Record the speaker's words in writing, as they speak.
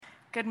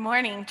Good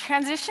morning.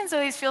 Transitions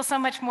always feel so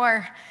much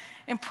more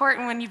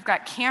important when you've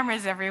got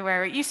cameras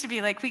everywhere. It used to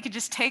be like we could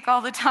just take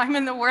all the time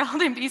in the world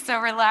and be so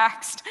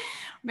relaxed.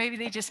 Maybe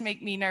they just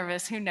make me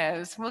nervous. Who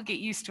knows? We'll get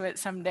used to it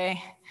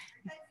someday.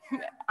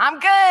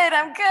 I'm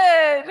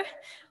good.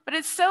 But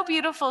it's so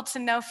beautiful to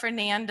know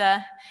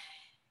Fernanda.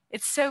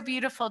 It's so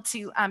beautiful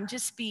to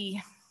just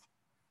be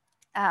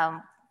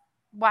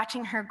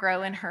watching her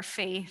grow in her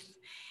faith.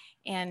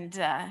 And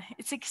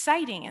it's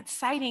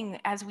exciting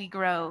as we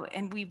grow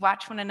and we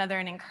watch one another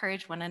and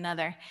encourage one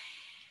another.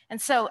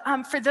 And so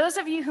for those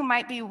of you who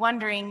might be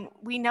wondering,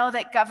 we know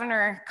that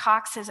Governor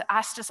Cox has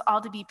asked us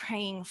all to be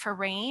praying for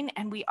rain,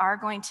 and we are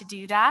going to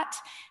do that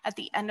at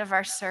the end of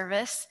our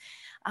service.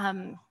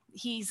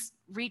 He's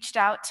reached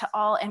out to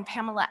all, and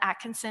Pamela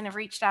Atkinson have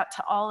reached out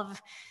to all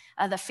of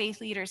the faith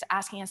leaders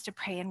asking us to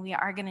pray, and we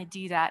are going to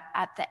do that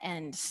at the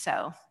end.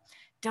 So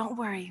don't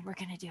worry, we're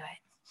going to do it.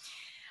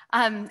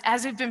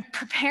 As we've been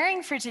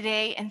preparing for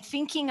today and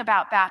thinking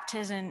about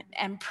baptism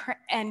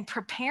and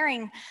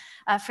preparing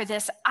for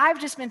this, I've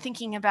just been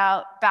thinking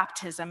about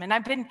baptism. And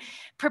I've been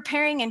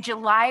preparing. In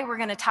July, we're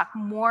going to talk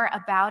more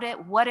about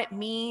it, what it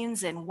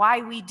means and why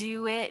we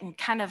do it, and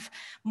kind of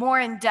more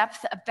in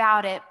depth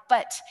about it.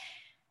 But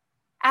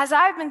as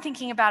I've been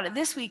thinking about it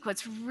this week,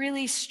 what's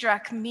really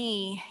struck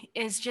me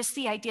is just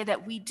the idea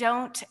that we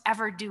don't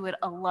ever do it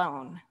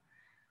alone.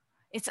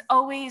 It's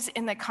always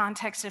in the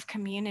context of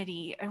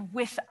community or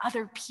with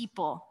other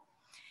people.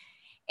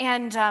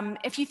 And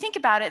if you think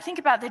about it, think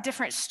about the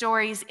different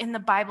stories in the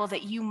Bible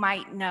that you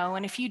might know.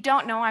 And if you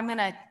don't know, I'm going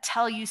to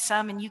tell you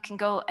some, and you can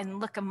go and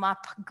look them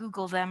up,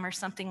 Google them or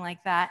something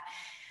like that.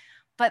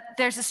 But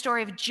there's a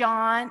story of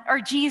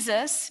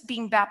Jesus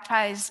being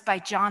baptized by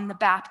John the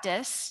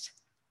Baptist.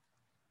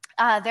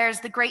 There's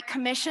the Great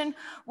Commission,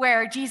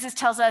 where Jesus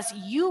tells us,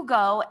 you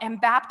go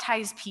and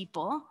baptize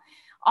people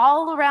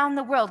all around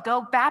the world.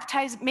 Go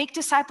baptize, make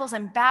disciples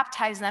and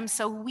baptize them.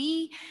 So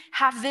we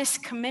have this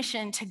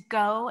commission to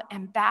go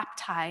and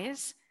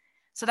baptize.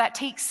 So that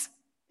takes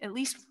at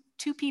least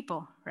 2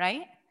 people,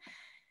 right?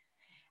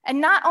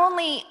 And not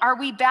only are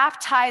we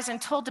baptized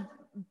and told to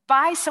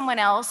by someone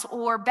else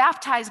or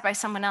baptized by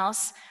someone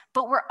else,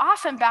 but we're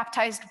often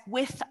baptized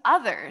with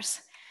others.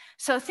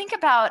 So think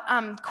about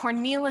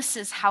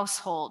Cornelius's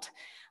household.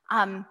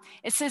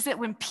 It says that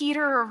when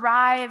Peter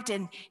arrived,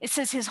 and it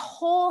says his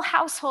whole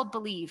household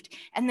believed,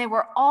 and they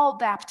were all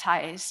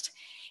baptized.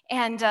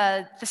 And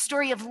the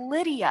story of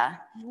Lydia,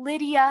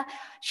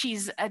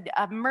 she's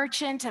a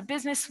merchant, a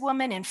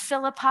businesswoman in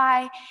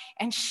Philippi,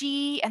 and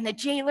she and the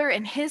jailer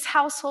and his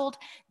household,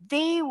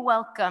 they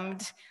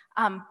welcomed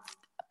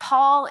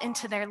Paul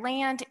into their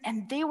land,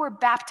 and they were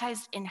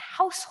baptized in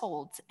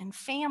households and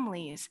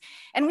families.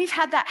 And we've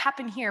had that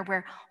happen here,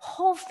 where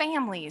whole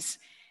families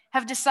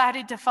have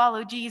decided to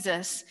follow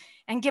Jesus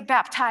and get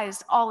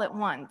baptized all at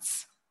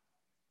once.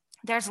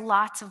 There's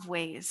lots of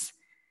ways.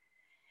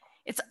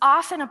 It's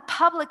often a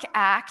public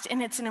act,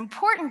 and it's an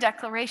important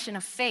declaration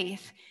of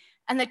faith.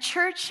 And the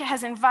church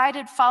has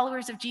invited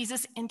followers of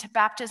Jesus into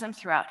baptism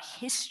throughout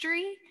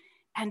history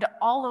and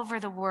all over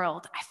the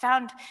world. I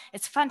found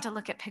it's fun to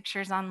look at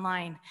pictures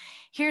online.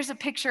 Here's a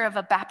picture of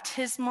a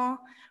baptismal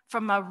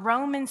from a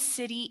Roman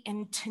city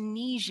in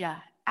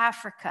Tunisia,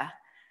 Africa.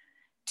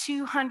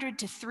 200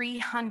 to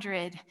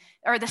 300,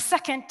 or the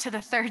 2nd to the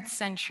 3rd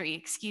century,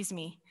 excuse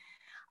me.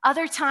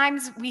 Other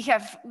times we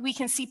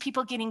can see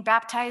people getting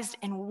baptized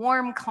in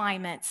warm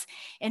climates,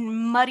 in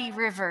muddy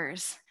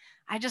rivers.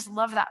 I just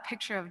love that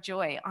picture of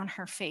joy on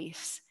her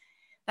face.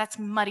 That's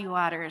muddy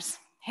waters.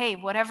 Hey,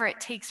 whatever it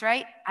takes,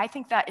 right? I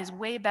think that is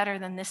way better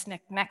than this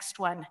next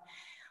one.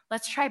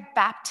 Let's try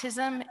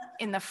baptism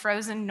in the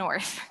frozen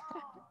north.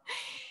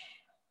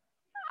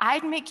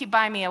 I'd make you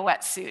buy me a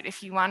wetsuit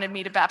if you wanted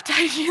me to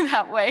baptize you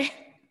that way.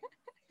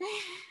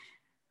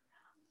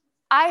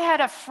 I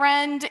had a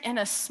friend in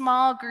a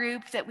small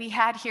group that we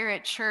had here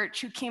at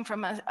church who came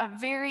from a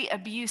very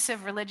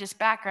abusive religious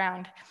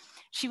background.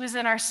 She was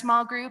in our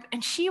small group,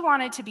 and she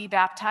wanted to be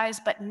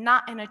baptized, but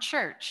not in a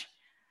church.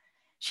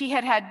 She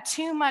had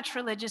too much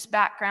religious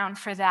background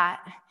for that,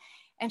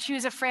 and she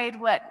was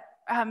afraid what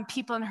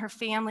people in her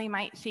family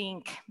might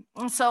think.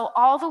 And so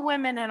all the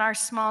women in our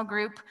small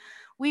group,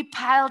 we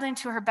piled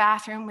into her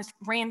bathroom with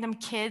random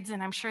kids,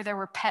 and I'm sure there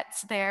were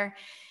pets there.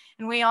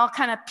 And we all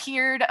kind of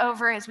peered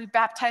over as we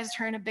baptized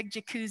her in a big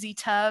jacuzzi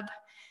tub.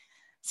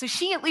 So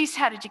she at least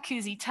had a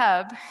jacuzzi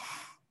tub.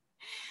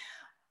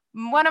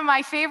 One of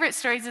my favorite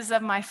stories is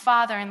of my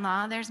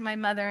father-in-law. There's my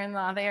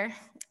mother-in-law there.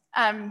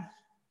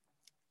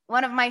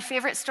 One of my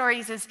favorite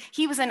stories is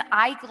he was an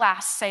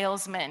eyeglass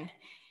salesman.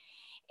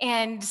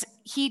 And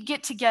he'd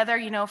get together,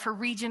 for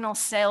regional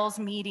sales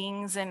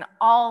meetings, and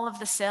all of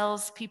the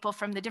salespeople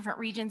from the different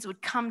regions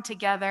would come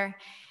together.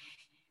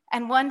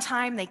 And one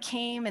time they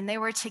came and they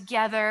were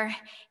together,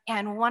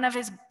 and one of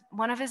his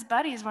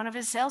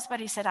sales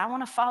buddies said, I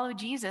want to follow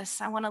Jesus.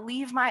 I want to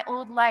leave my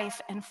old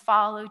life and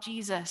follow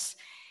Jesus.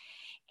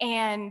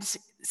 And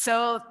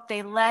So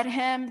they led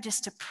him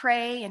just to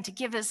pray and to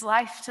give his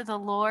life to the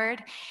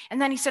Lord.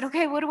 And then he said,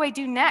 okay, what do I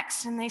do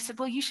next? And they said,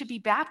 well, you should be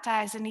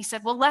baptized. And he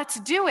said, well, let's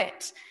do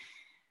it.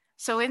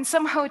 So in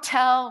some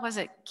hotel, was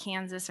it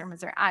Kansas or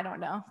Missouri? I don't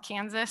know,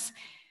 Kansas,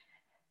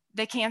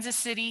 the Kansas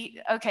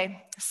City.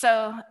 Okay,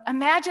 so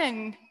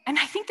imagine, and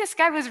I think this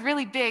guy was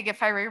really big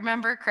if I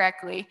remember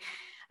correctly.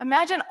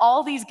 Imagine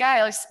all these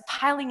guys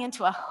piling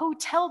into a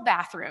hotel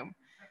bathroom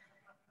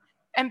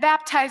and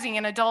baptizing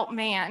an adult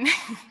man.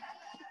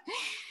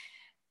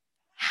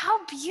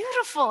 How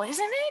beautiful,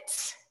 isn't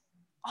it?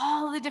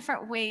 All the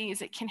different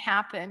ways it can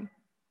happen.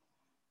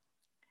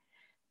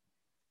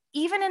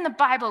 Even in the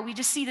Bible, we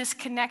just see this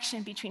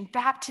connection between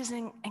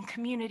baptism and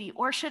community,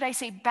 or should I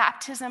say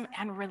baptism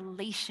and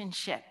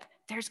relationship.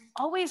 There's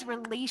always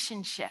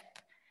relationship.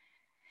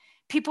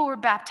 People were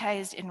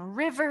baptized in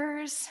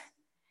rivers,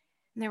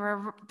 and they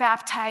were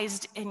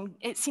baptized in,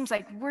 it seems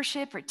like,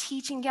 worship or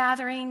teaching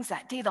gatherings.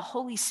 That day, the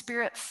Holy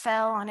Spirit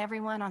fell on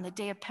everyone on the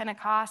day of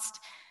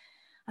Pentecost.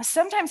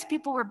 Sometimes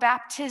people were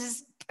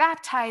baptized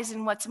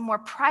in what's a more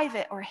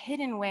private or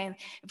hidden way,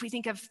 if we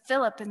think of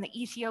Philip and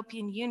the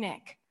Ethiopian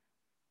eunuch.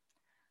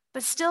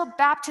 But still,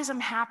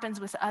 baptism happens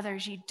with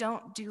others. You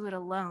don't do it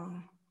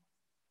alone.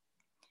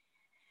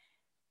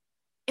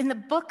 In the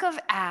book of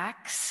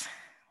Acts,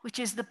 which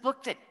is the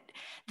book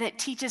that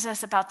teaches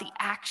us about the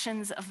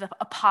actions of the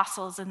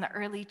apostles in the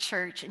early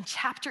church, in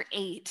chapter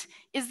 8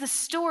 is the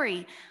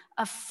story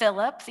of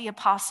Philip, the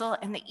apostle,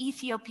 and the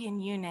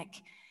Ethiopian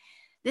eunuch.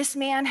 This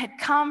man had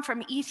come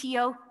from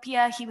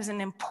Ethiopia. He was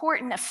an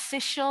important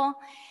official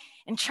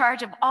in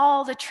charge of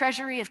all the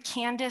treasury of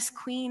Candace,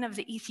 queen of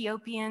the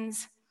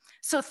Ethiopians.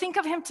 So think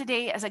of him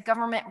today as a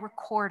government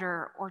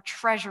recorder or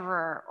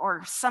treasurer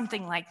or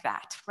something like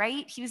that,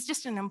 right? He was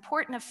just an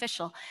important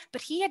official,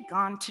 but he had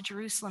gone to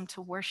Jerusalem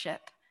to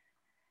worship.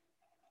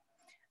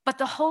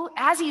 But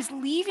as he's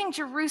leaving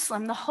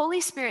Jerusalem, the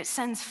Holy Spirit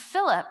sends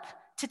Philip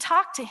to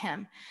talk to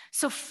him.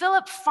 So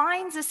Philip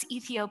finds this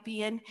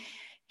Ethiopian.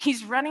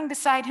 He's running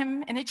beside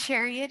him in a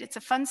chariot. It's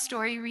a fun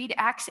story. Read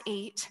Acts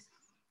 8.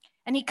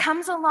 And he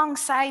comes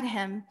alongside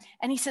him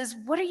and he says,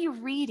 what are you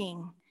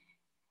reading?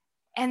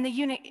 And the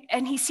eunuch,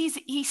 and he sees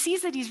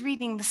that he's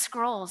reading the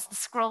scrolls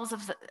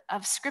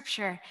of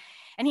Scripture.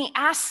 And he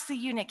asks the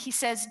eunuch, he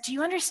says, do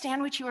you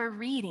understand what you are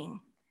reading?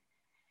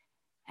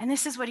 And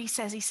this is what he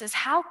says. He says,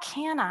 how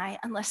can I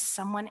unless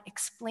someone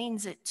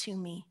explains it to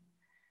me?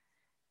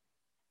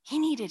 He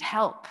needed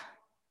help.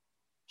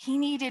 He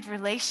needed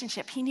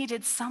relationship. He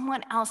needed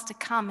someone else to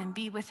come and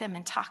be with him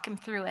and talk him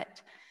through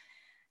it.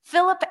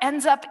 Philip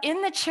ends up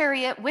in the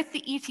chariot with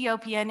the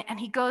Ethiopian, and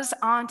he goes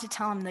on to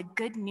tell him the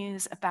good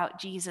news about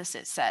Jesus,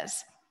 it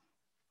says.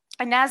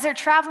 And as they're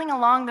traveling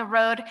along the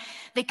road,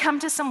 they come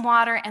to some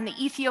water, and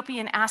the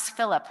Ethiopian asks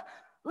Philip,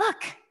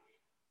 look,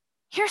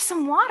 here's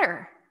some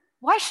water.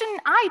 Why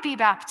shouldn't I be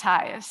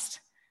baptized?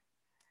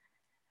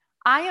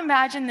 I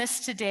imagine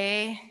this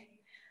today.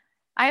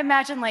 I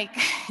imagine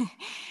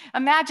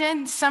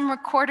imagine some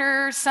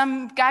recorder,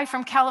 some guy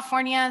from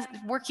California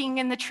working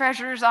in the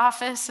treasurer's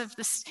office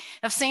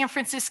of San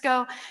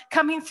Francisco,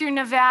 coming through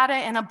Nevada,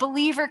 and a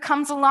believer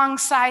comes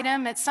alongside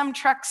him at some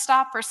truck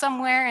stop or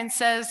somewhere and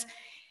says,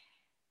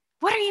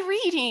 what are you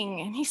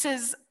reading? And he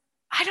says,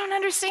 I don't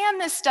understand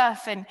this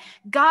stuff. And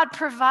God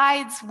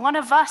provides one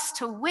of us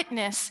to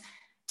witness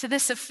to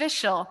this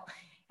official.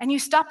 And you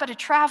stop at a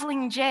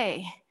traveling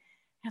J.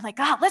 You're like,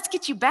 oh, let's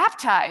get you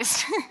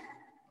baptized.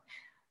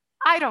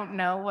 I don't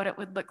know what it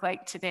would look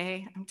like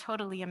today. I'm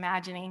totally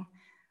imagining.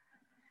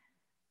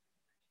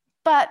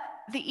 But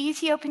the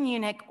Ethiopian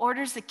eunuch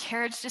orders the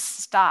carriage to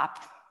stop.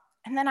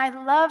 And then I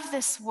love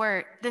this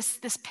word,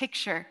 this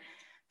picture.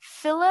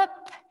 Philip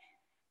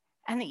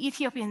and the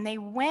Ethiopian, they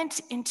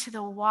went into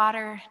the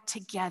water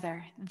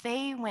together.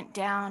 They went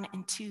down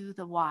into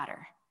the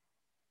water.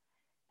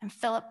 And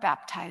Philip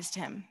baptized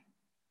him.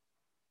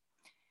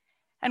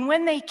 And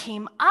when they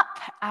came up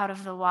out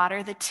of the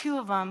water, the two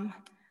of them,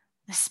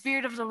 the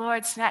Spirit of the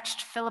Lord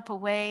snatched Philip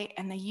away,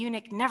 and the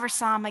eunuch never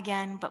saw him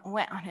again, but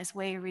went on his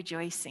way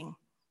rejoicing.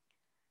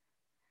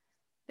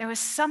 There was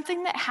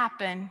something that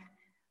happened,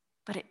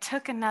 but it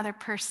took another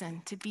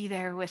person to be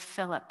there with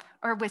Philip,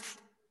 or with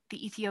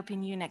the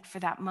Ethiopian eunuch for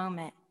that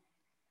moment.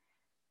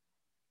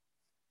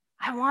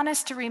 I want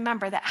us to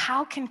remember that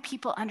how can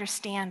people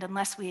understand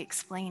unless we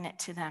explain it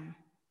to them?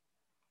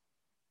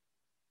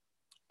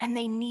 And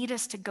they need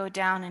us to go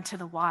down into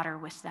the water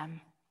with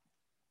them.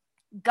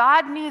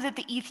 God knew that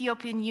the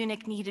Ethiopian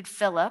eunuch needed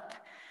Philip,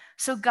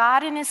 so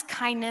God in his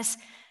kindness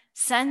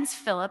sends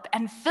Philip,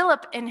 and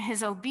Philip in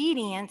his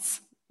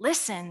obedience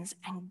listens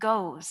and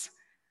goes.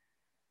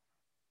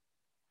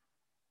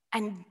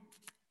 And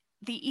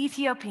the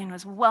Ethiopian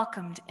was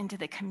welcomed into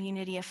the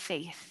community of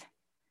faith.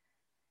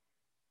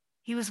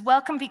 He was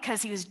welcomed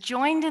because he was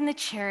joined in the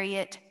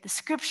chariot, the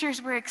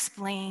scriptures were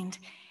explained,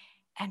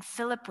 and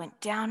Philip went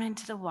down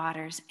into the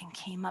waters and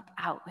came up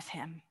out with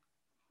him.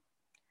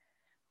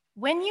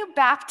 When you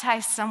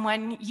baptize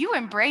someone, you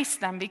embrace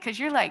them because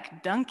you're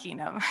like dunking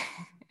them,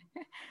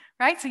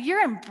 right? So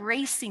you're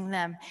embracing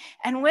them.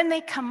 And when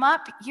they come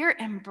up, you're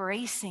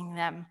embracing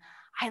them.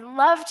 I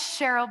loved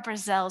Cheryl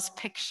Brazel's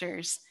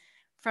pictures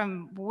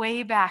from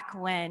way back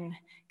when.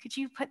 Could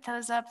you put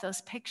those up,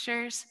 those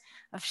pictures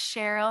of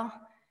Cheryl?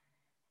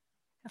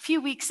 A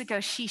few weeks ago,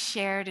 she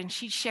shared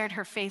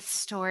her faith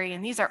story,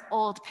 and these are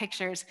old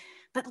pictures.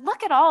 But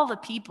look at all the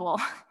people.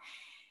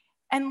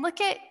 And look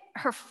at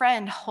her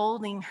friend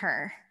holding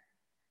her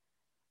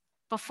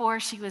before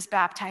she was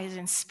baptized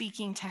and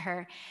speaking to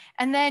her.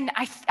 And then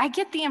I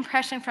get the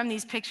impression from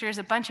these pictures,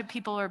 a bunch of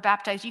people were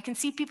baptized. You can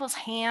see people's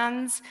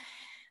hands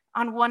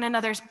on one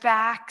another's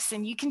backs,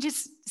 and you can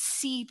just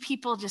see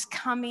people just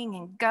coming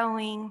and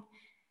going.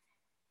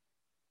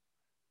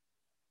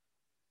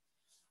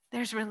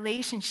 There's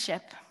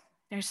relationship.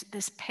 There's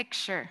this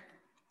picture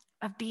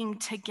of being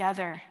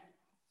together.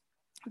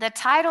 The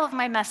title of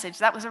my message,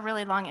 that was a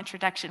really long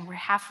introduction. We're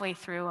halfway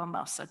through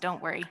almost, so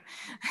don't worry.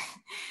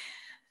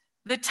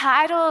 The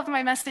title of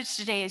my message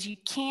today is You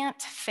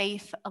Can't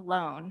Faith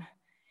Alone.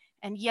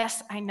 And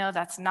yes, I know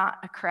that's not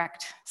a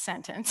correct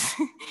sentence.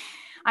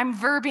 I'm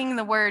verbing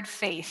the word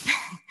faith.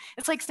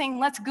 It's like saying,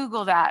 let's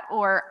Google that,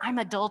 or I'm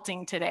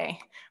adulting today,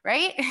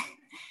 right?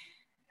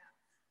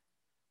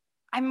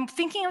 I'm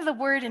thinking of the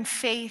word in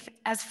faith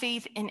as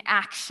faith in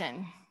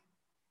action.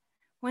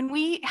 When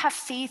we have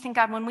faith in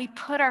God, when we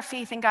put our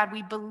faith in God,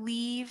 we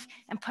believe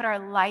and put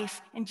our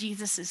life in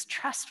Jesus'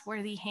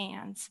 trustworthy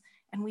hands,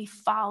 and we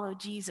follow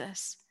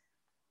Jesus.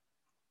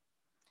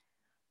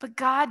 But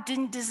God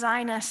didn't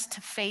design us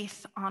to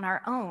faith on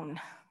our own.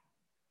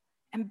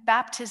 And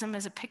baptism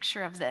is a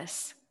picture of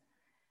this.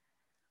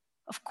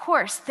 Of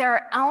course, there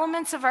are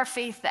elements of our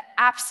faith that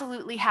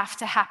absolutely have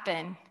to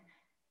happen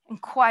in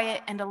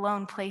quiet and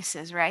alone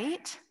places,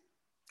 right?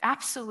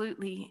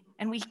 Absolutely.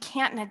 And we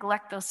can't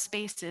neglect those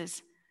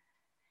spaces.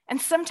 And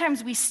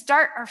sometimes we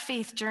start our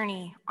faith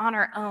journey on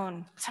our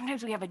own.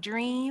 Sometimes we have a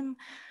dream,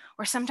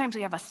 or sometimes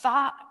we have a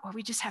thought, or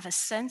we just have a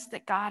sense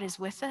that God is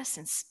with us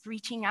and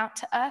reaching out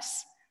to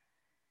us.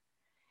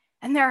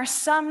 And there are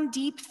some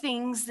deep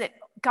things that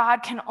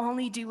God can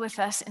only do with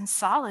us in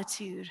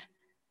solitude,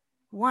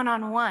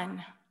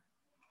 one-on-one.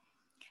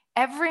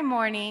 Every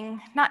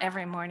morning, not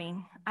every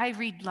morning, I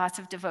read lots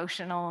of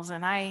devotionals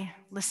and I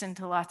listen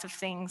to lots of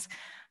things,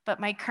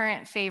 but my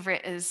current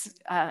favorite is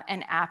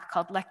an app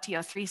called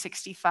Lectio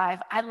 365.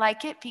 I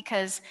like it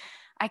because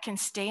I can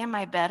stay in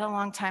my bed a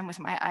long time with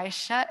my eyes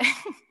shut.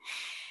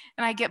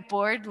 And I get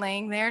bored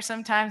laying there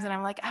sometimes, and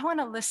I'm like, I want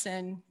to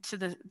listen to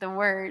the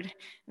word.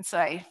 And so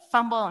I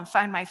fumble and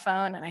find my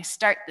phone, and I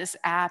start this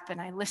app, and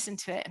I listen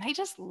to it, and I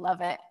just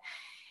love it.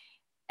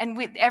 And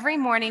every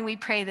morning we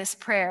pray this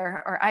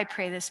prayer, or I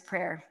pray this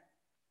prayer.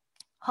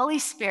 Holy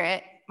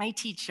Spirit, my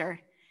teacher,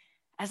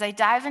 as I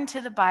dive into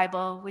the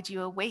Bible, would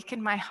you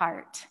awaken my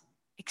heart,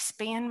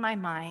 expand my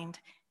mind,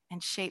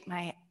 and shape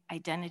my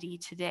identity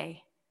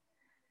today?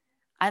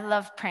 I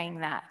love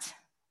praying that.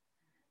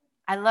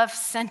 I love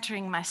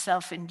centering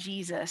myself in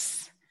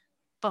Jesus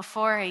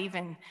before I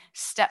even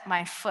step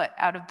my foot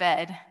out of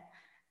bed.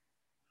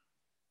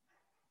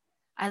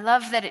 I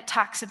love that it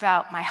talks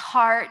about my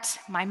heart,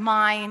 my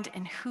mind,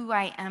 and who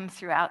I am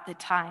throughout the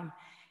time.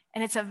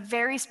 And it's a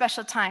very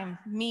special time,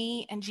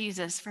 me and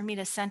Jesus, for me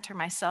to center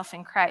myself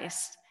in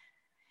Christ.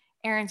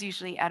 Aaron's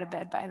usually out of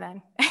bed by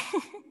then.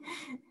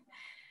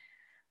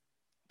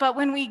 But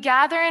when we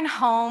gather in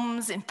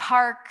homes, in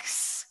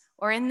parks,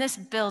 or in this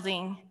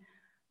building,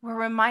 we're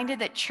reminded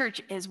that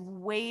church is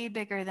way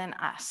bigger than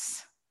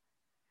us.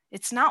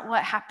 It's not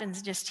what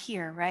happens just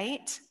here,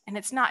 right? And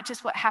it's not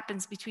just what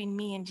happens between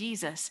me and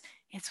Jesus.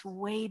 It's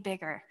way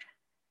bigger.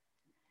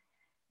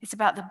 It's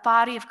about the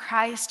body of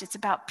Christ. It's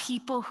about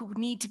people who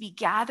need to be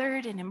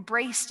gathered and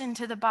embraced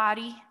into the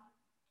body.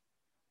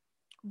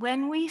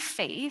 When we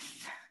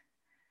faith,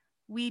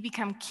 we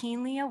become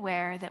keenly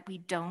aware that we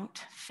don't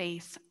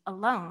faith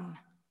alone.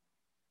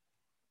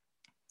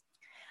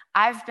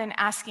 I've been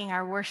asking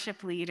our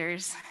worship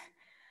leaders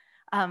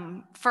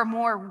for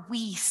more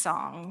we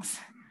songs.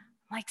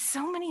 Like,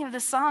 so many of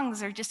the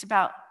songs are just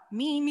about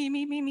me, me,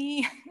 me, me,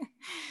 me.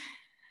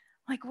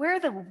 Like, where are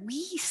the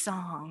we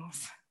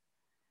songs?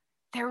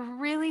 They're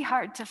really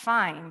hard to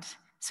find.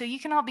 So you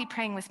can all be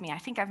praying with me. I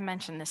think I've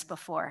mentioned this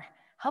before.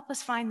 Help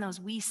us find those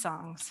we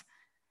songs.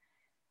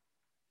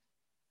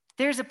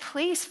 There's a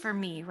place for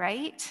me,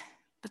 right?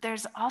 But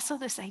there's also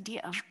this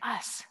idea of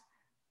us.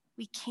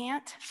 We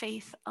can't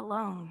faith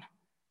alone.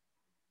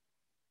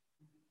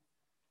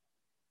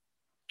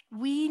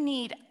 We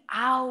need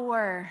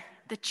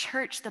the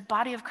church, the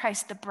body of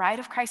Christ, the bride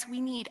of Christ,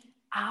 we need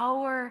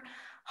our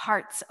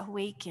hearts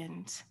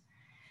awakened.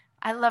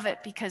 I love it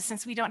because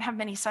since we don't have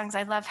many songs,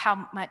 I love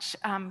how much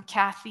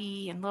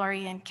Kathy and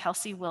Lori and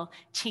Kelsey will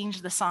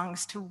change the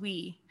songs to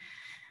we.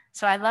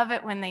 So I love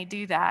it when they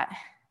do that.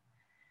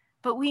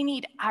 But we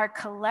need our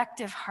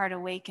collective heart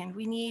awakened.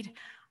 We need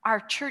our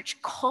church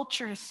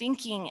culture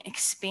thinking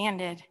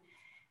expanded,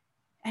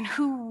 and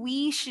who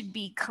we should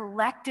be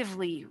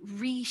collectively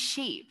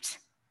reshaped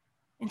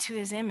into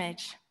his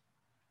image.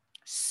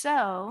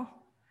 So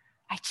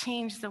I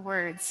changed the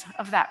words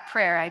of that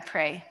prayer I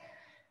pray.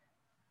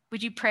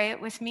 Would you pray it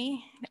with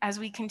me as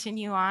we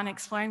continue on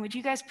exploring? Would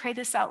you guys pray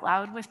this out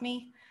loud with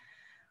me?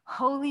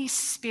 Holy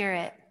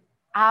Spirit,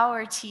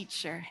 our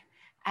teacher,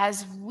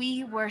 as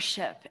we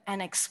worship and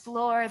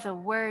explore the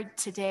word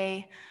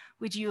today,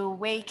 would you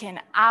awaken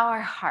our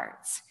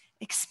hearts,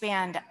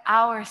 expand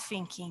our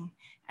thinking,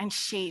 and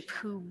shape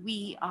who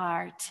we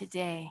are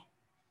today?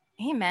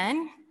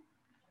 Amen.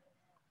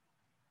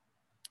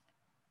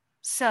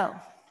 So,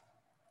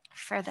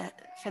 for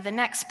the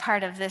next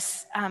part of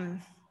this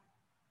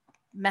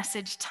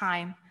message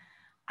time,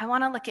 I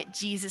want to look at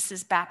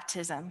Jesus'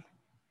 baptism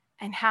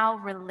and how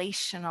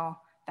relational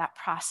that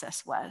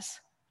process was.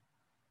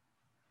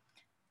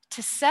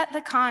 To set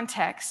the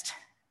context,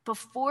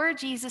 before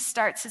Jesus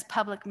starts his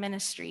public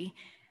ministry,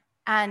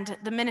 and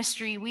the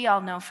ministry we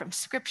all know from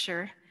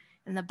Scripture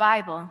in the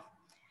Bible,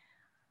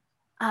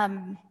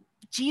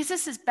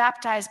 Jesus is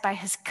baptized by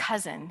his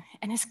cousin,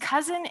 and his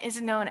cousin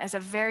is known as a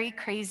very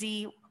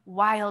crazy,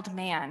 wild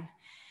man,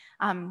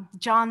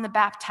 John the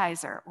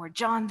Baptizer, or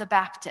John the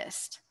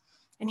Baptist.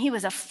 And he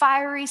was a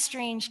fiery,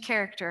 strange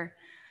character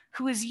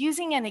who was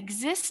using an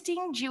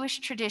existing Jewish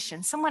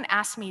tradition. Someone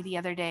asked me the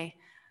other day,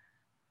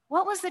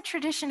 what was the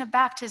tradition of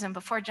baptism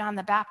before John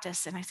the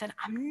Baptist? And I said,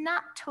 I'm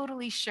not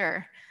totally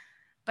sure,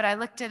 but I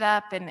looked it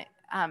up and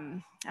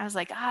I was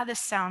like, this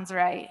sounds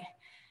right.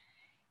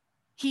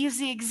 He used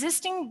the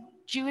existing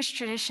Jewish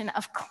tradition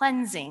of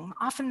cleansing.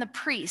 Often the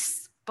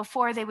priests,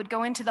 before they would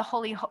go into the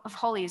Holy of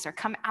Holies or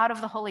come out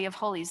of the Holy of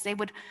Holies, they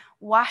would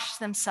wash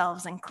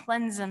themselves and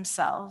cleanse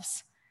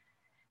themselves.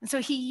 And so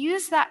he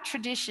used that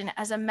tradition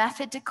as a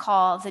method to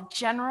call the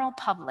general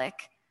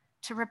public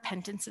to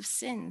repentance of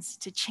sins,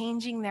 to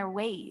changing their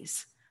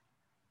ways.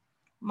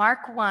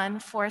 Mark 1,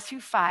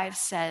 4-5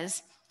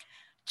 says,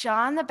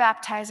 John the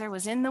Baptizer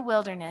was in the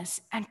wilderness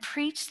and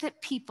preached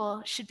that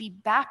people should be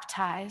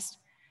baptized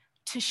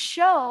to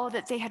show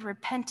that they had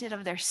repented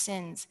of their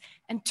sins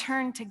and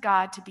turned to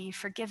God to be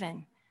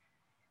forgiven.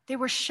 They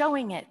were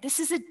showing it. This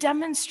is a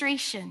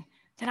demonstration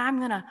that I'm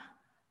going to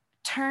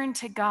turn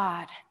to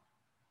God.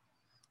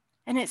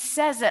 And it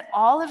says that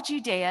all of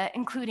Judea,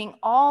 including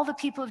all the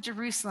people of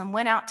Jerusalem,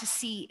 went out to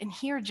see and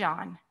hear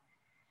John.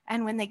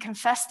 And when they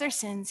confessed their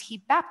sins, he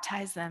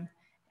baptized them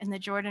in the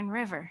Jordan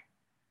River.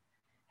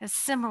 It's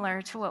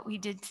similar to what we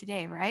did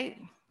today, right?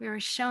 We were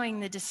showing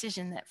the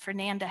decision that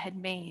Fernanda had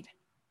made.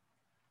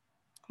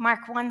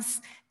 Mark 1,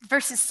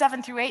 verses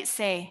 7-8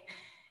 say,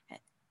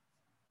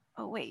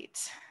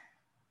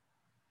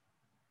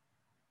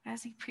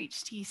 as he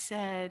preached, he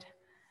said,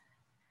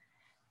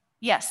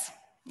 yes.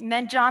 And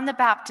then John the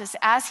Baptist,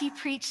 as he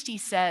preached, he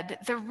said,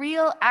 the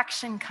real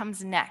action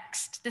comes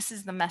next. This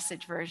is the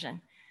Message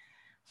version.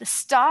 The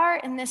star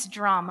in this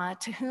drama,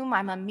 to whom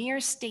I'm a mere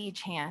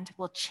stagehand,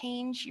 will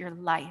change your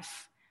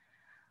life.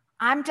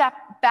 I'm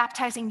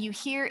baptizing you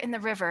here in the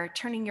river,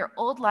 turning your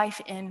old life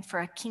in for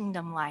a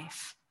kingdom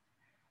life.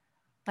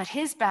 But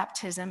his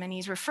baptism, and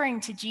he's referring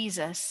to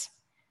Jesus,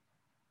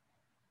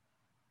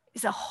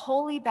 is a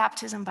holy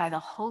baptism by the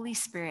Holy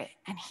Spirit,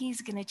 and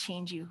he's going to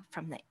change you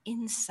from the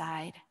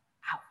inside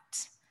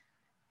out.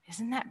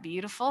 Isn't that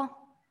beautiful?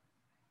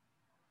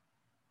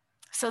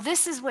 So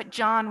this is what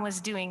John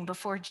was doing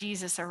before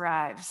Jesus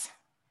arrives.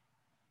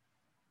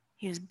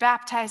 He was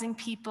baptizing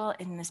people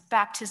in this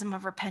baptism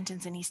of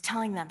repentance, and he's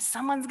telling them,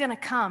 someone's going to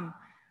come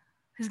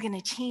who's going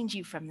to change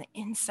you from the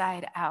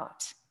inside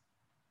out.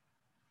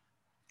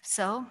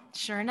 So,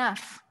 sure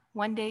enough,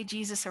 one day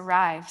Jesus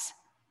arrives,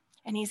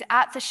 and he's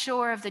at the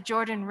shore of the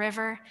Jordan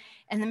River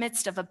in the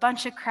midst of a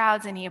bunch of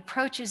crowds, and he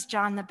approaches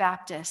John the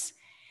Baptist.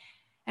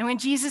 And when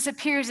Jesus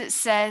appears, it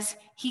says,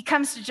 he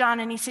comes to John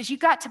and he says, you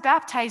got to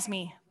baptize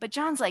me. But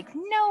John's like,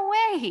 no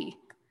way.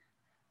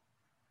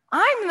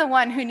 I'm the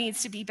one who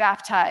needs to be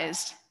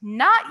baptized,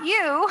 not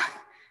you.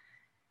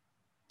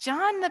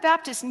 John the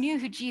Baptist knew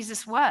who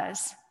Jesus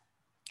was.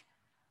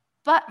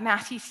 But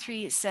Matthew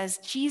 3, it says,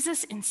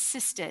 Jesus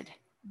insisted,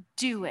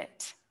 do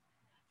it.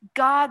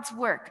 God's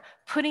work,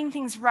 putting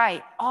things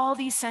right all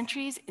these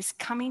centuries, is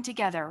coming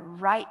together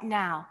right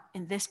now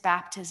in this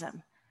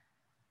baptism.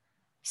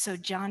 So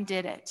John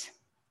did it.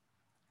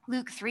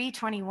 Luke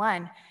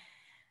 3:21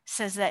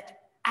 says that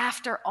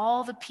after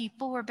all the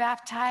people were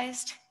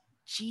baptized,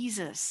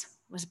 Jesus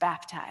was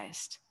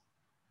baptized.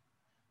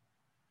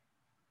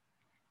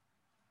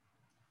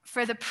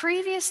 For the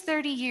previous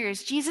 30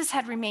 years, Jesus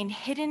had remained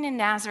hidden in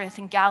Nazareth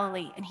in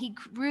Galilee, and he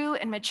grew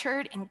and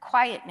matured in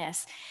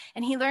quietness,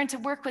 and he learned to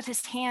work with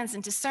his hands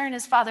and discern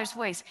his Father's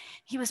voice.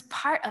 He was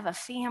part of a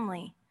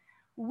family.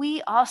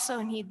 We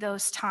also need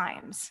those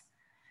times.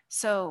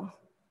 So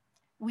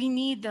we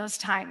need those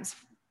times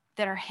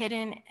that are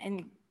hidden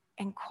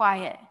and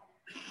quiet.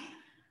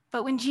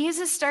 But when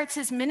Jesus starts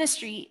his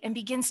ministry and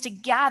begins to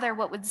gather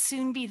what would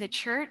soon be the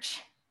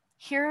church,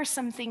 here are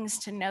some things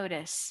to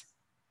notice.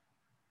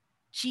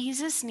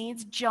 Jesus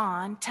needs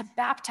John to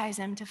baptize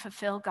him to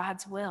fulfill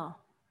God's will.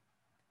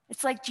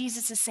 It's like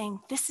Jesus is saying,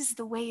 this is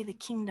the way the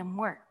kingdom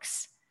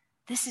works.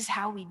 This is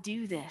how we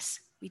do this.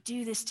 We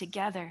do this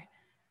together.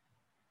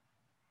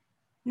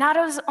 Not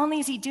only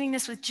is he doing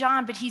this with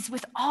John, but he's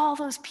with all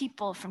those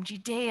people from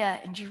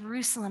Judea and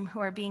Jerusalem who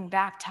are being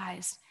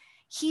baptized.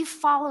 He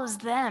follows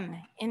them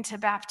into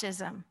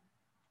baptism.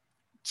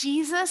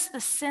 Jesus,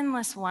 the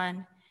sinless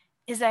one,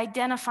 is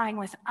identifying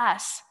with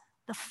us,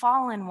 the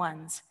fallen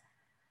ones,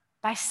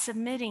 by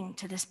submitting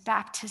to this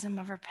baptism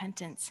of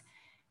repentance.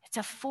 It's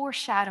a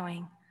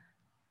foreshadowing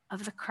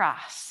of the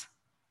cross.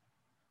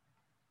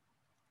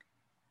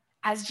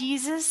 As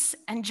Jesus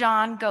and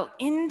John go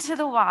into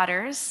the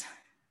waters,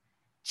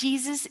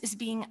 Jesus is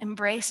being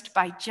embraced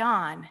by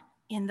John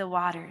in the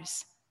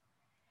waters.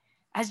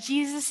 As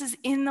Jesus is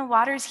in the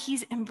waters,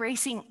 he's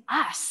embracing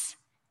us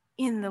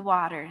in the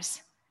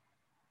waters.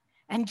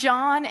 And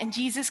John and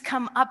Jesus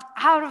come up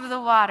out of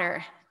the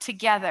water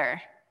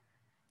together.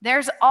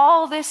 There's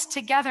all this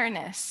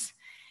togetherness.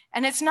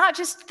 And it's not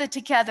just the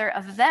together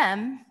of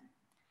them.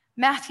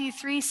 Matthew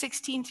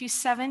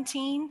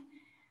 3:16-17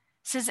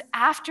 says,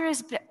 after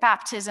his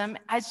baptism,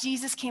 as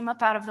Jesus came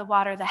up out of the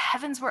water, the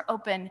heavens were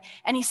open,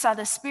 and he saw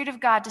the Spirit of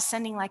God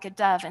descending like a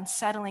dove and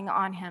settling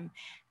on him.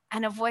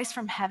 And a voice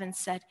from heaven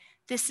said,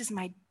 "This is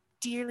my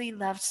dearly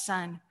loved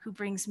Son, who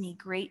brings me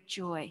great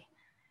joy."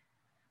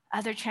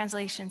 Other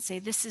translations say,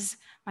 "This is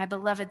my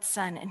beloved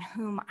Son, in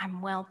whom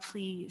I'm well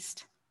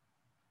pleased."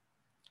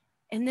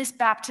 In this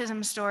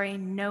baptism story,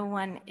 no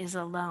one is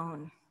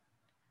alone.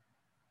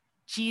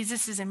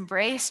 Jesus is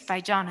embraced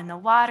by John in the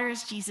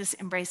waters. Jesus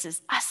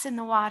embraces us in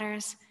the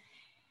waters.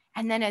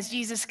 And then as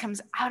Jesus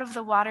comes out of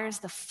the waters,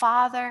 the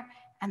Father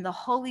and the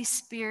Holy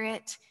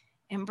Spirit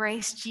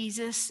embrace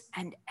Jesus,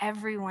 and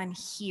everyone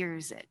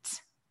hears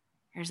it.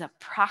 There's a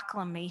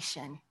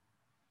proclamation.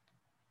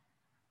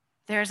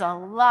 There's a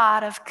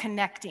lot of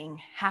connecting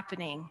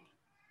happening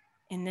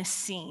in this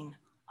scene,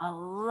 a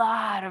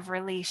lot of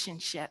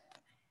relationship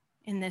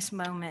in this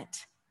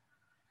moment.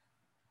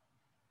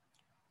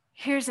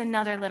 Here's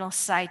another little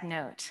side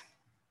note.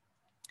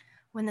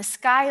 When the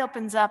sky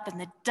opens up and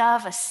the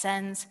dove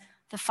ascends,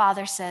 the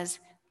Father says,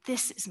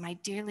 "This is my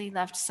dearly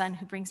loved Son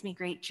who brings me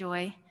great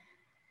joy."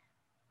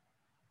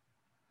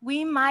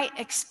 We might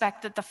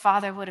expect that the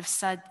Father would have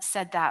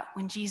said that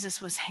when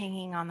Jesus was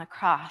hanging on the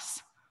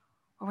cross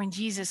or when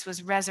Jesus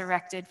was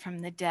resurrected from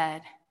the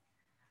dead.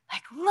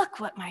 Like, look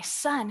what my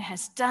Son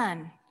has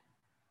done.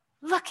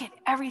 Look at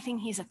everything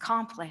he's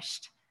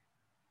accomplished.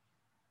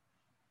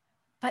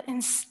 But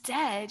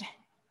instead,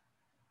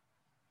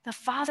 the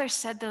Father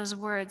said those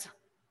words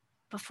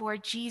before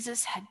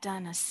Jesus had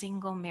done a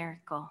single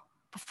miracle,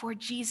 before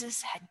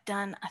Jesus had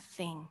done a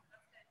thing.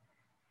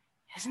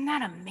 Isn't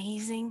that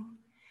amazing?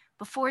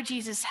 Before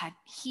Jesus had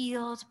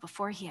healed,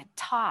 before he had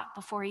taught,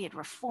 before he had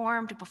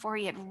reformed, before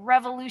he had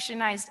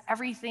revolutionized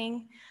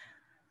everything,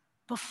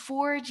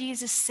 before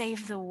Jesus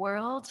saved the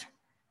world,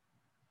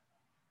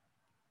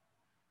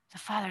 the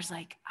Father's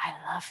like, "I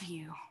love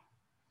you."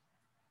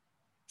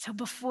 So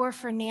before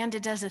Fernanda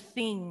does a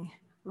thing,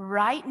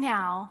 right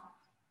now,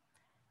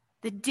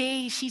 the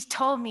day she's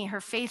told me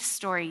her faith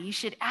story, you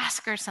should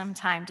ask her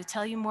sometime to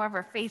tell you more of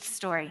her faith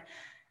story.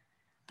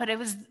 But it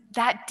was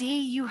that day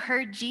you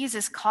heard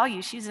Jesus call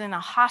you. She's in a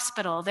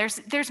hospital.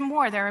 There's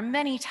more. There are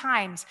many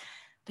times.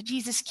 But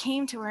Jesus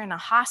came to her in a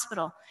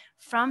hospital.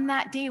 From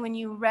that day when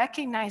you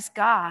recognize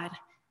God,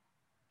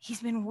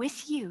 he's been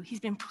with you. He's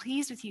been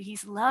pleased with you.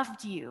 He's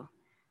loved you.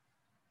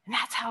 And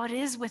that's how it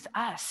is with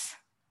us.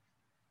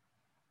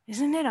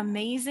 Isn't it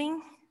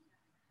amazing?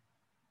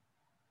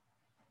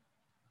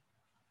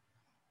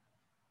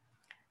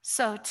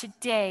 So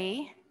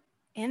today,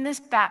 in this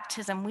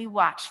baptism, we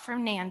watched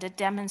Fernanda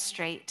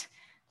demonstrate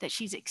that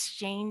she's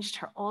exchanged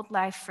her old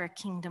life for a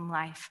kingdom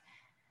life.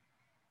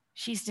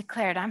 She's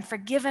declared, "I'm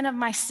forgiven of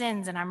my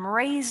sins and I'm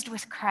raised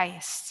with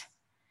Christ.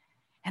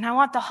 And I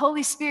want the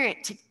Holy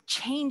Spirit to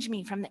change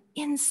me from the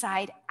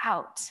inside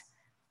out."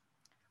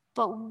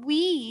 But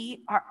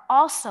we are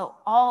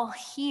also all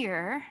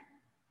here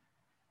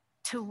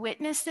to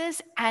witness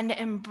this and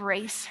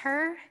embrace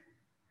her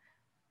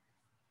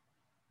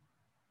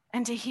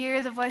and to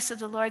hear the voice of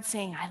the Lord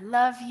saying, "I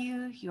love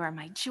you, you are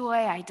my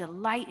joy, I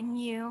delight in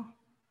you."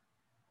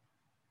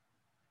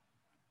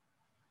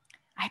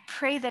 I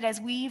pray that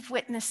as we've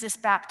witnessed this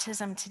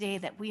baptism today,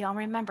 that we all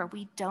remember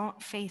we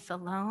don't faith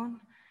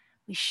alone.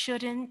 We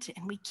shouldn't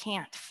and we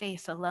can't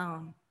faith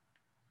alone.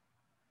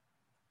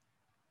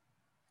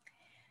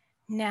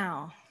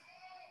 Now,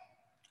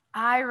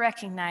 I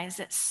recognize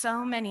that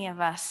so many of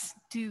us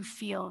do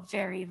feel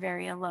very,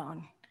 very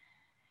alone.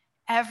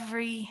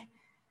 Every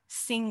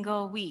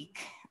single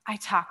week, I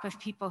talk with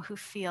people who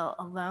feel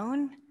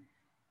alone,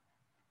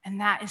 and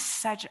that is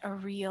such a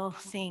real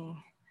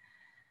thing.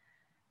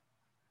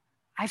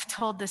 I've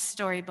told this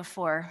story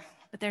before,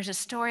 but there's a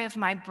story of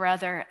my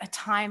brother, a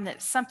time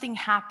that something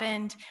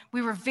happened.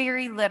 We were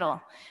very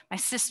little. My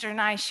sister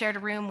and I shared a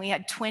room. We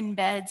had twin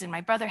beds, and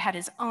my brother had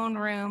his own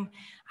room.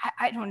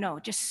 I don't know,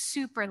 just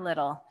super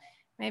little,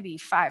 maybe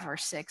 5 or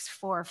 6,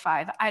 4 or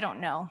 5, I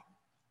don't know,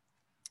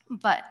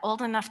 but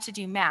old enough to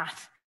do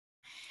math.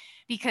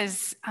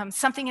 Because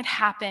something had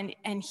happened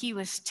and he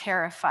was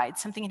terrified.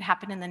 Something had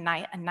happened in the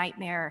night, a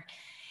nightmare.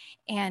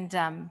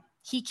 And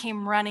He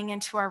came running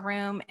into our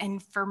room,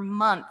 and for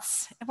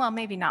months, well,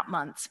 maybe not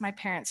months, my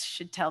parents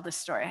should tell this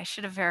story. I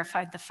should have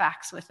verified the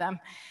facts with them.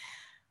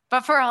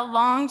 But for a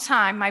long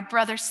time, my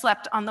brother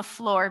slept on the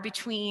floor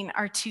between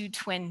our two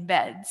twin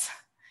beds.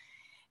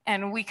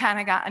 And we kind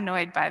of got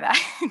annoyed by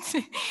that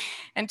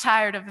and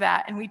tired of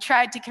that. And we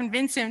tried to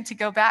convince him to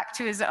go back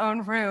to his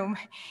own room.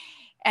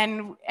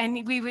 And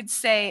we would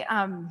say,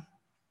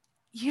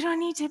 you don't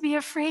need to be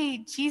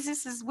afraid.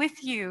 Jesus is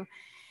with you.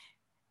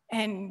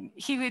 And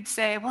he would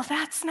say, well,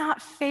 that's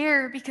not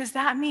fair because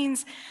that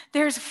means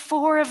there's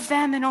 4 of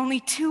them and only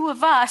 2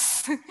 of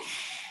us.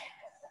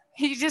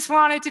 He just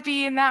wanted to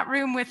be in that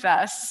room with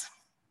us.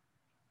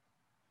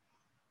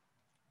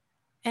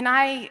 And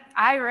I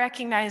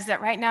recognize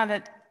that right now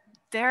that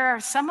there are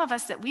some of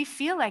us that we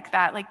feel like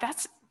that. Like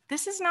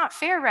this is not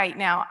fair right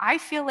now. I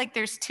feel like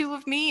there's 2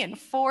 of me and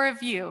 4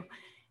 of you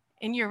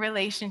in your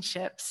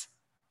relationships.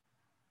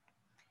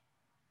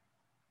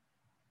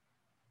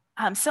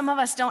 Some of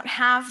us don't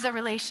have the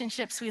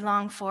relationships we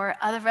long for.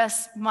 Other of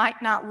us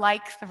might not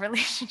like the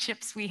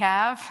relationships we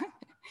have,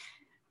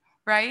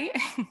 right?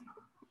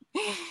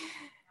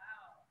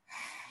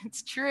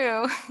 It's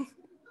true.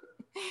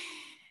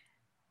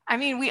 I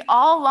mean, we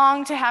all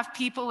long to have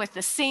people with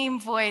the same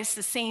voice,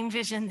 the same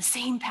vision, the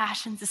same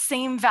passions, the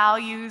same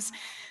values,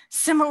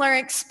 similar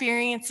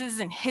experiences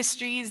and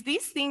histories.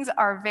 These things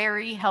are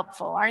very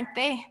helpful, aren't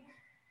they?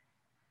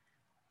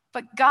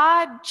 But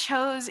God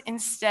chose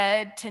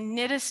instead to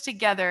knit us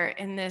together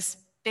in this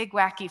big,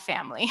 wacky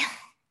family.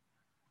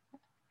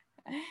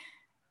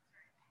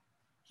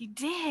 He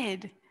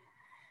did.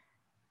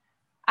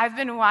 I've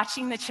been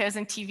watching the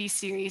Chosen TV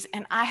series,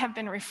 and I have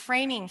been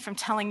refraining from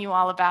telling you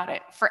all about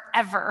it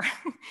forever.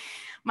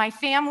 My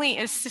family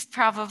is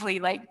probably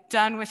like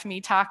done with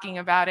me talking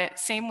about it.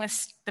 Same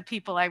with the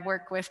people I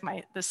work with,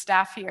 the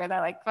staff here.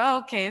 They're like, oh,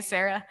 okay,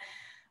 Sarah.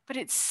 But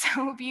it's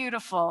so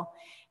beautiful.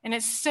 And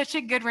it's such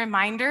a good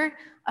reminder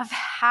of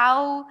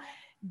how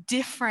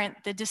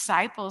different the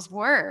disciples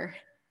were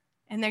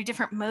and their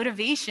different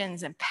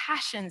motivations and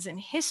passions and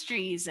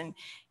histories and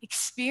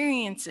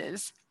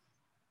experiences.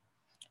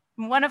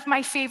 One of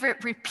my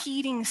favorite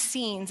repeating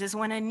scenes is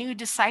when a new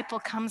disciple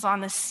comes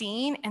on the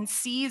scene and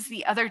sees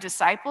the other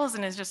disciples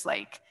and is just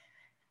like,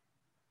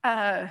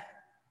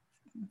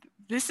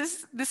 this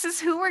is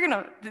who we're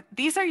gonna,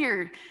 these are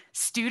your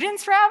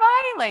students,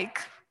 Rabbi? Like,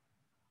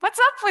 what's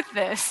up with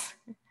this?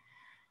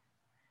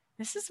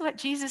 This is what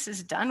Jesus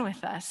has done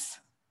with us.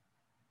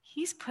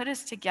 He's put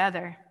us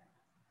together.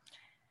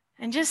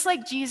 And just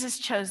like Jesus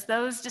chose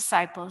those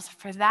disciples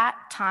for that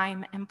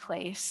time and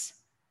place,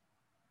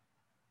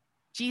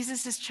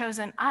 Jesus has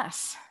chosen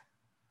us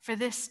for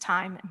this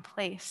time and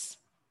place.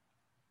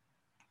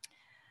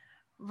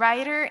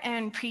 Writer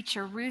and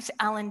preacher Ruth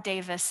Ellen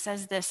Davis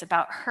says this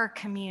about her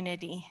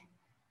community,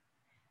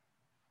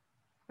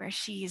 where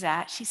she's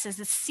at. She says,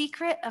 the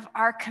secret of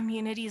our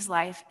community's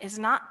life is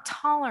not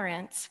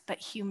tolerance, but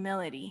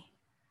humility,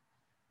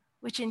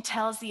 which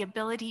entails the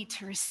ability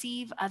to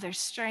receive others'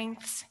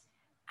 strengths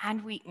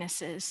and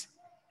weaknesses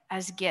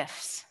as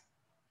gifts.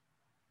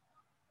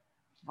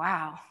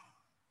 Wow.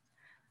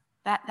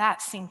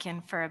 That sink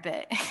in for a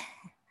bit.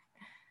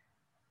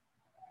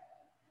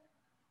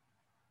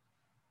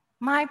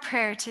 My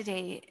prayer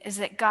today is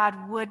that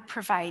God would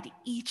provide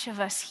each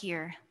of us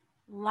here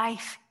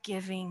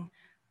life-giving,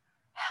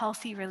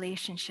 healthy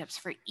relationships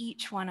for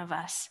each one of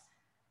us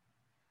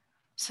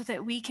so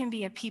that we can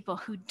be a people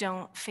who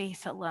don't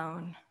faith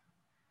alone,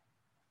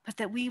 but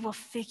that we will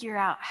figure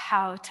out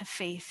how to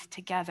faith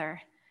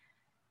together.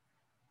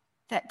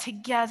 That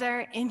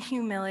together in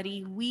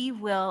humility, we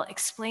will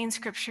explain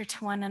scripture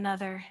to one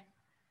another,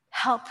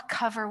 help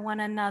cover one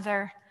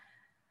another,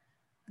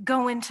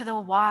 go into the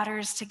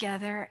waters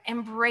together,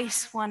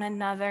 embrace one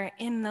another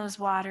in those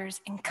waters,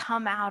 and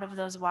come out of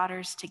those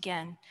waters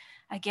again.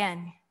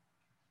 And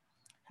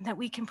that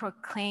we can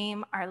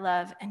proclaim our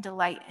love and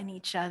delight in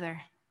each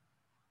other.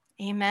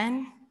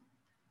 Amen.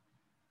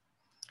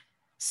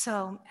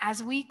 So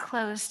as we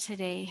close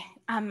today,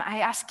 I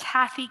asked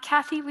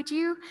Kathy, would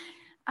you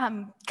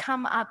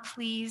come up,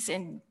 please,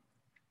 and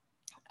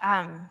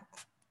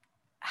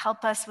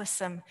help us with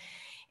some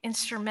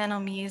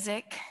instrumental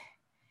music.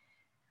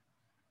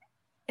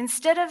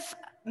 Instead of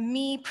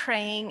me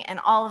praying and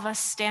all of us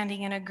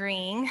standing and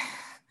agreeing,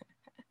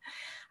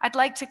 I'd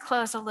like to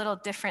close a little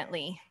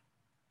differently.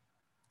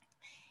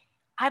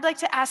 I'd like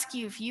to ask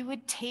you if you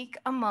would take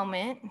a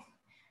moment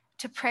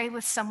to pray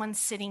with someone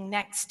sitting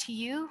next to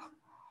you,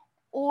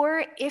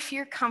 or if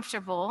you're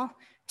comfortable,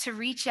 to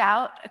reach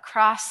out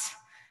across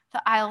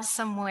the aisle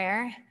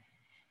somewhere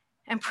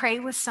and pray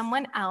with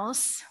someone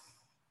else,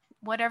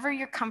 whatever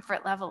your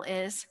comfort level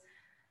is,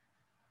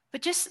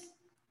 but just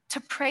to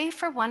pray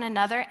for one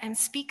another and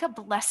speak a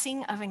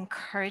blessing of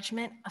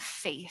encouragement, of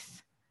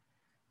faith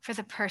for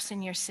the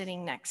person you're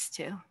sitting next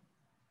to,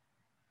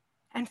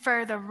 and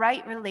for the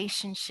right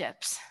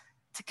relationships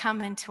to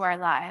come into our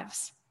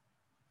lives.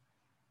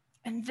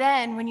 And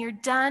then when you're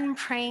done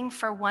praying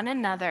for one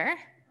another,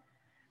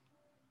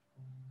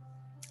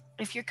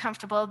 if you're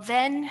comfortable,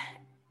 then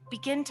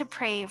begin to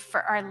pray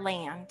for our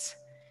land.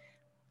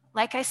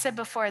 Like I said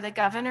before, the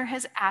governor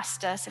has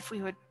asked us if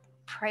we would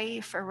pray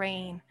for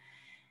rain.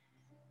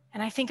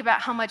 And I think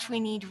about how much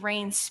we need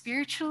rain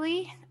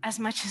spiritually as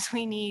much as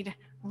we need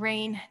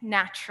rain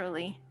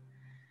naturally.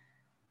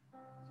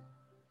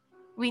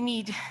 We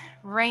need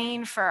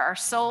rain for our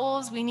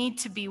souls. We need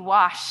to be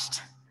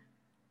washed,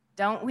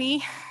 don't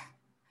we?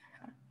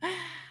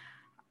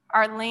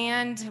 Our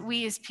land,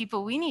 we as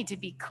people, we need to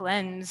be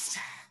cleansed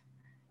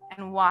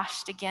and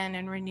washed again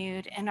and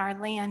renewed, and our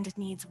land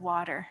needs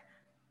water.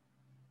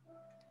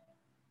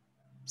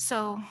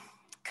 So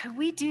could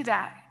we do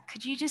that?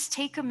 Could you just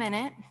take a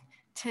minute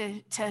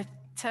to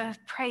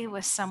pray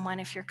with someone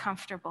if you're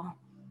comfortable?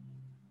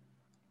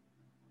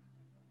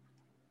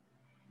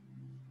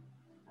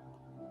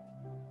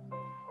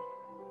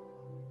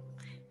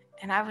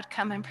 And I would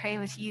come and pray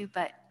with you,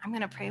 but I'm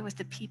going to pray with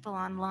the people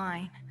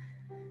online.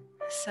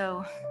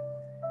 So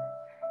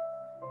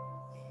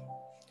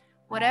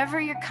whatever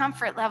your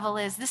comfort level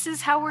is, this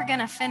is how we're going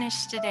to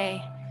finish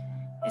today.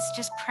 It's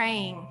just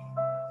praying.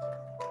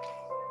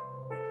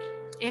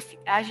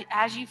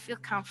 As you feel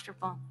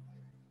comfortable.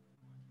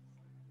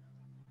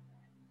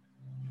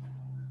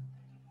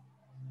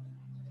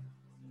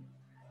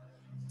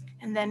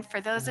 And then for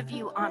those of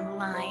you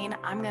online,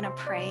 I'm going to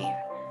pray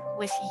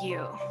with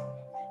you,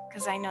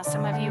 because I know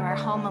some of you are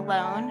home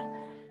alone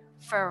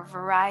for a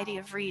variety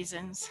of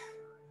reasons.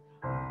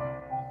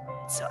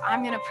 So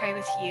I'm going to pray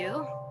with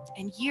you,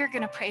 and you're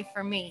going to pray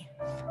for me.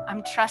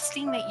 I'm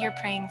trusting that you're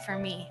praying for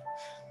me.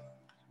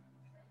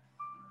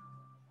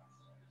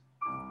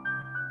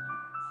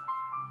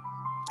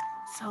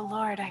 So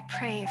Lord, I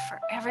pray for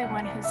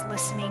everyone who's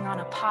listening on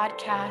a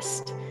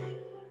podcast,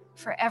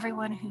 for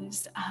everyone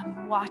who's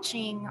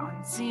watching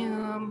on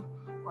Zoom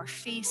or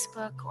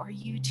Facebook or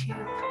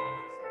YouTube.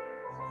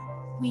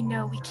 We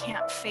know we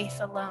can't faith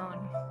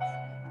alone.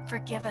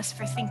 Forgive us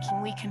for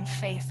thinking we can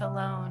faith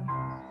alone.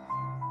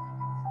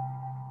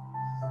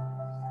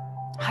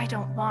 I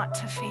don't want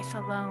to faith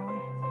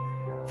alone.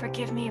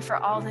 Forgive me for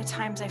all the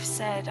times I've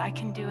said I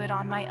can do it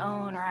on my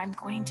own, or I'm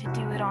going to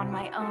do it on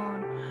my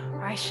own,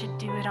 or I should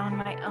do it on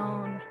my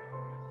own.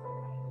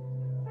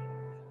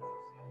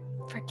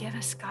 Forgive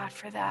us, God,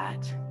 for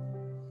that.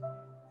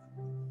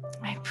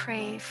 I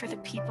pray for the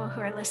people who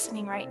are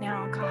listening right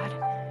now, God.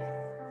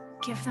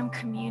 Give them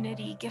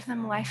community, give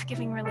them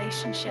life-giving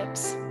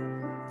relationships,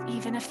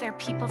 even if they're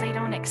people they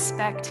don't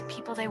expect,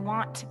 people they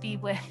want to be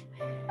with,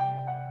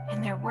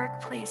 in their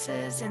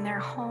workplaces, in their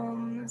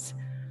homes,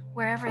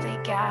 wherever they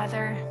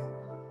gather.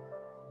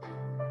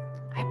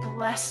 I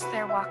bless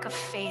their walk of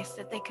faith,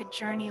 that they could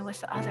journey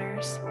with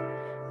others,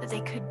 that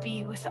they could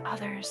be with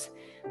others,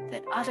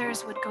 that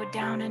others would go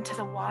down into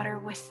the water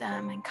with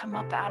them and come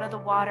up out of the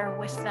water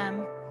with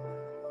them.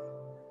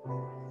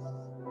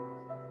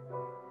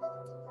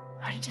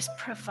 Lord, just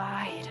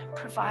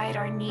provide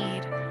our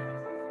need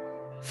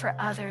for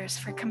others,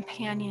 for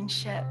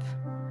companionship.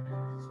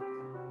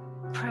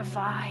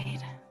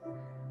 Provide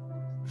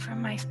for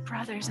my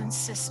brothers and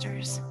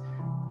sisters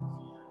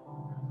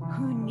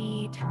who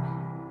need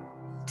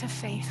to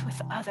faith with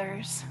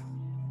others.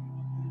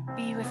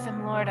 Be with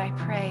them, Lord, I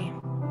pray.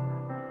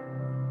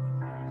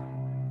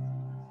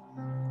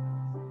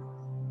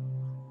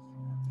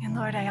 And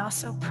Lord, I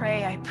also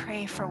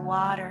pray for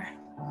water.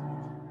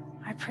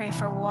 I pray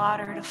for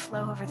water to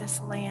flow over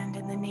this land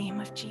in the name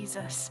of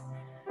Jesus.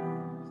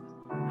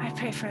 I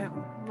pray for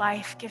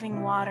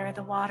life-giving water,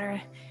 the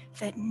water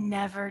that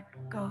never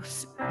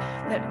goes,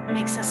 that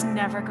makes us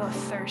never go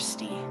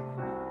thirsty.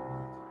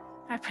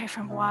 I pray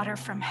for water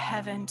from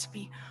heaven to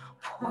be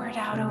poured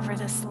out over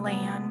this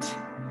land.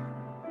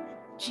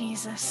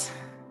 Jesus,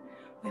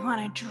 we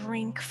want to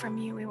drink from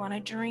you. We want to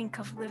drink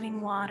of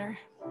living water.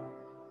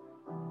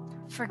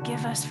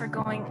 Forgive us for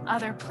going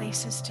other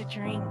places to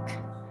drink.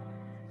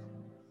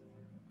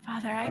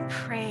 Father, I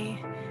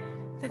pray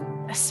that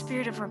a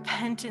spirit of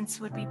repentance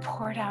would be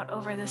poured out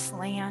over this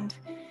land,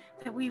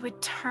 that we would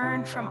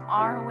turn from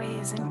our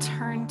ways and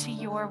turn to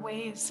your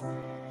ways,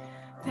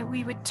 that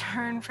we would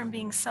turn from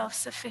being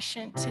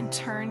self-sufficient and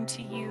turn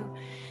to you,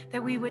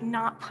 that we would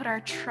not put our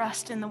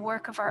trust in the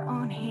work of our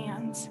own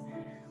hands,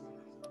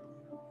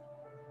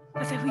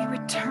 but that we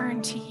would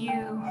turn to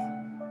you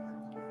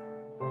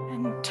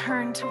and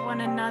turn to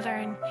one another,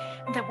 and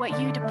that what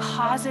you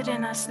deposit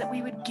in us, that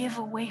we would give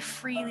away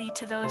freely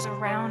to those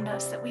around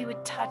us, that we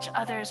would touch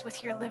others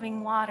with your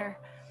living water.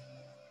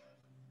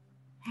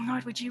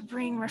 Lord, would you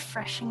bring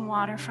refreshing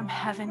water from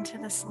heaven to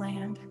this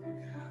land?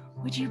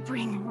 Would you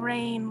bring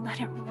rain? Let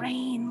it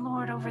rain,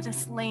 Lord, over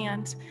this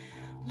land.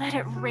 Let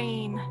it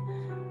rain.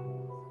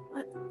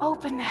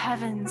 Open the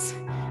heavens,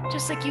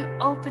 just like you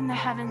opened the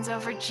heavens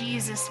over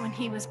Jesus when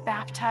he was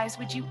baptized.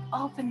 Would you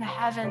open the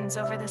heavens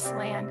over this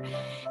land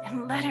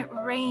and let it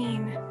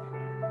rain?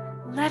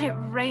 Let it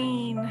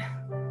rain.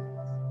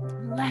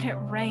 Let it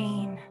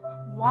rain.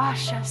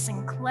 Wash us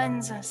and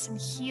cleanse us and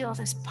heal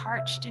this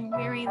parched and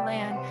weary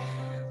land.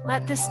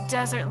 Let this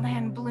desert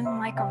land bloom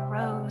like a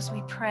rose,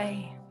 we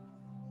pray.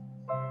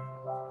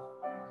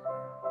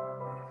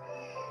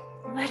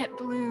 Let it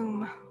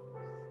bloom.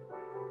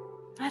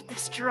 Let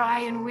this dry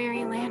and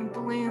weary land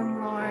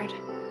bloom, Lord.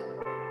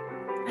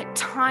 Let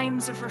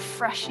times of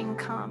refreshing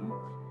come.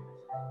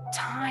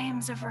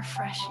 Times of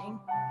refreshing.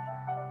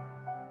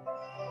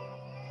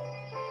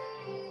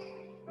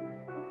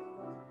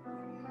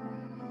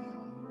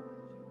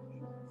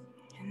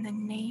 In the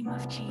name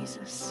of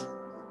Jesus.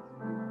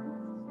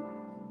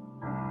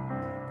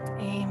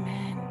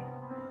 Amen.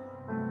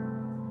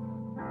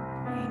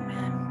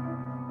 Amen.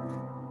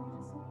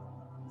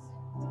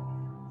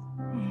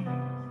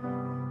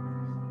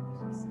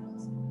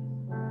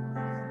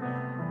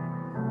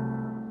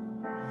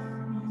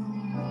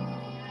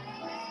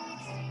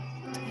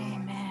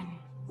 Amen.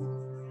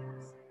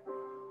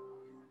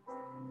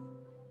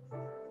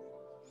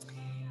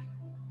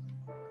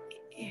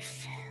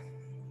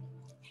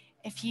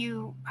 If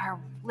you are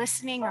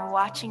listening or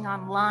watching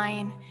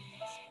online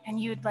and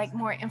you'd like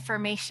more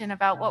information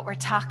about what we're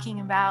talking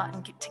about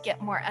and to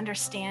get more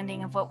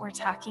understanding of what we're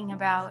talking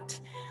about,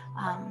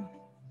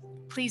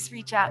 please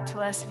reach out to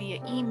us via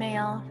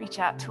email, reach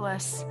out to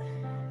us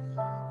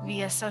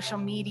via social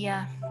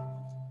media.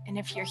 And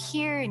if you're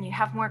here and you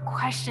have more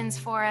questions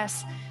for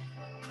us,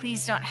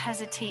 please don't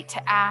hesitate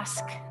to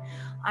ask.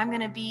 I'm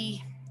going to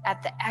be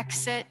at the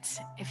exit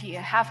if you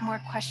have more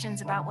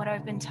questions about what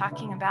I've been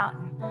talking about,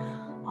 and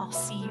I'll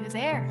see you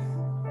there.